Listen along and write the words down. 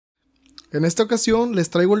En esta ocasión les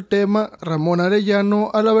traigo el tema Ramón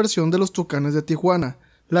Arellano a la versión de los Tucanes de Tijuana.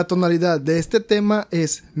 La tonalidad de este tema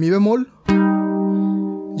es mi bemol,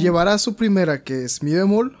 llevará su primera que es mi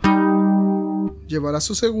bemol, llevará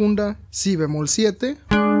su segunda si bemol 7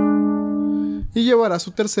 y llevará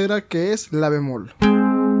su tercera que es la bemol.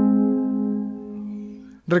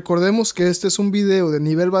 Recordemos que este es un video de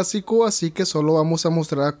nivel básico, así que solo vamos a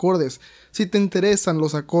mostrar acordes. Si te interesan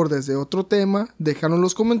los acordes de otro tema, déjalo en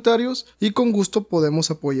los comentarios y con gusto podemos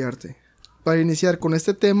apoyarte. Para iniciar con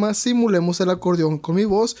este tema, simulemos el acordeón con mi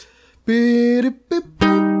voz.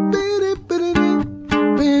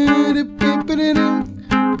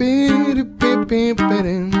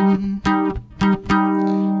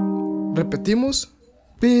 Repetimos.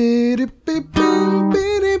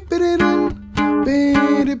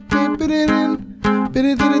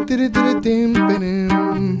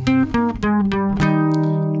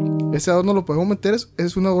 Ese adorno lo podemos meter,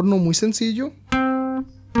 es un adorno muy sencillo.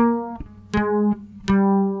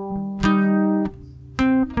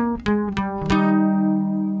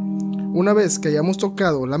 Una vez que hayamos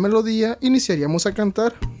tocado la melodía, iniciaríamos a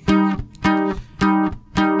cantar.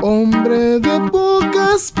 Hombre de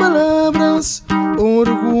pocas palabras,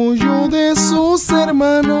 orgullo de sus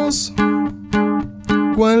hermanos.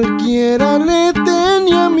 Cualquiera le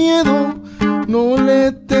tenía miedo, no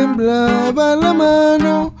le temblaba la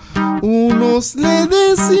mano. Unos le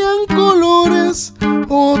decían Colores,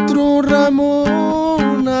 otro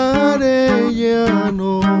Ramón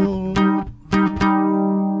Arellano.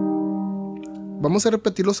 Vamos a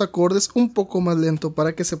repetir los acordes un poco más lento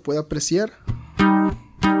para que se pueda apreciar.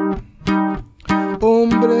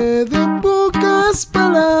 Hombre de pocas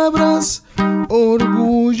palabras,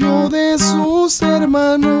 orgullo de sus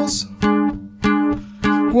hermanos.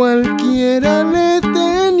 Cualquiera le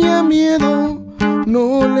tenía miedo,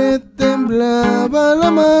 no le temblaba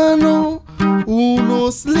la mano.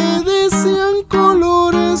 Unos le decían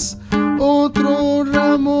Colores, otro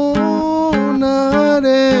Ramón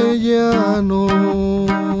Arellano.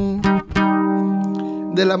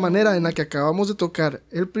 De la manera en la que acabamos de tocar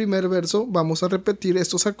el primer verso, vamos a repetir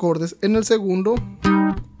estos acordes en el segundo.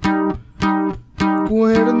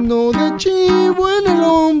 Cuerno de chivo en el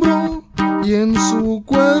hombro y en su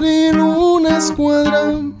cuadril una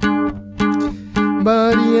escuadra.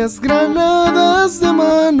 Varias granadas de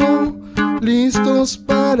mano, listos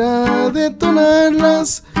para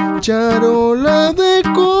detonarlas. Charola de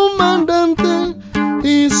comandante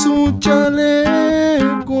y su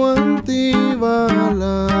chaleco antibalas.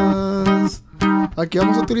 Aquí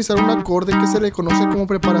vamos a utilizar un acorde que se le conoce como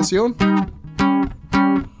preparación.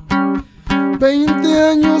 20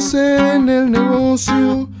 años en el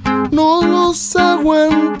negocio, no los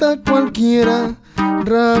aguanta cualquiera.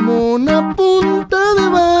 Ramón a punta de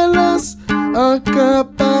balas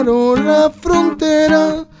acaparó la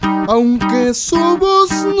frontera. Aunque su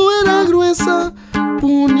voz no era gruesa,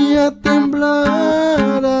 ponía a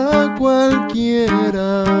temblar a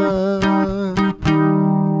cualquiera.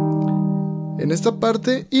 En esta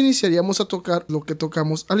parte iniciaríamos a tocar lo que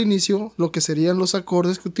tocamos al inicio, lo que serían los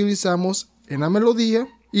acordes que utilizamos en la melodía,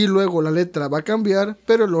 y luego la letra va a cambiar,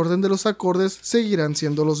 pero el orden de los acordes seguirán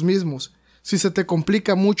siendo los mismos. Si se te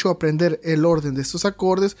complica mucho aprender el orden de estos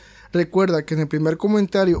acordes, recuerda que en el primer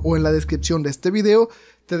comentario o en la descripción de este video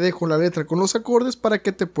te dejo la letra con los acordes para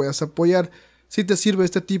que te puedas apoyar. Si te sirve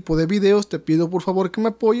este tipo de videos, te pido por favor que me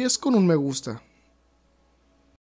apoyes con un me gusta.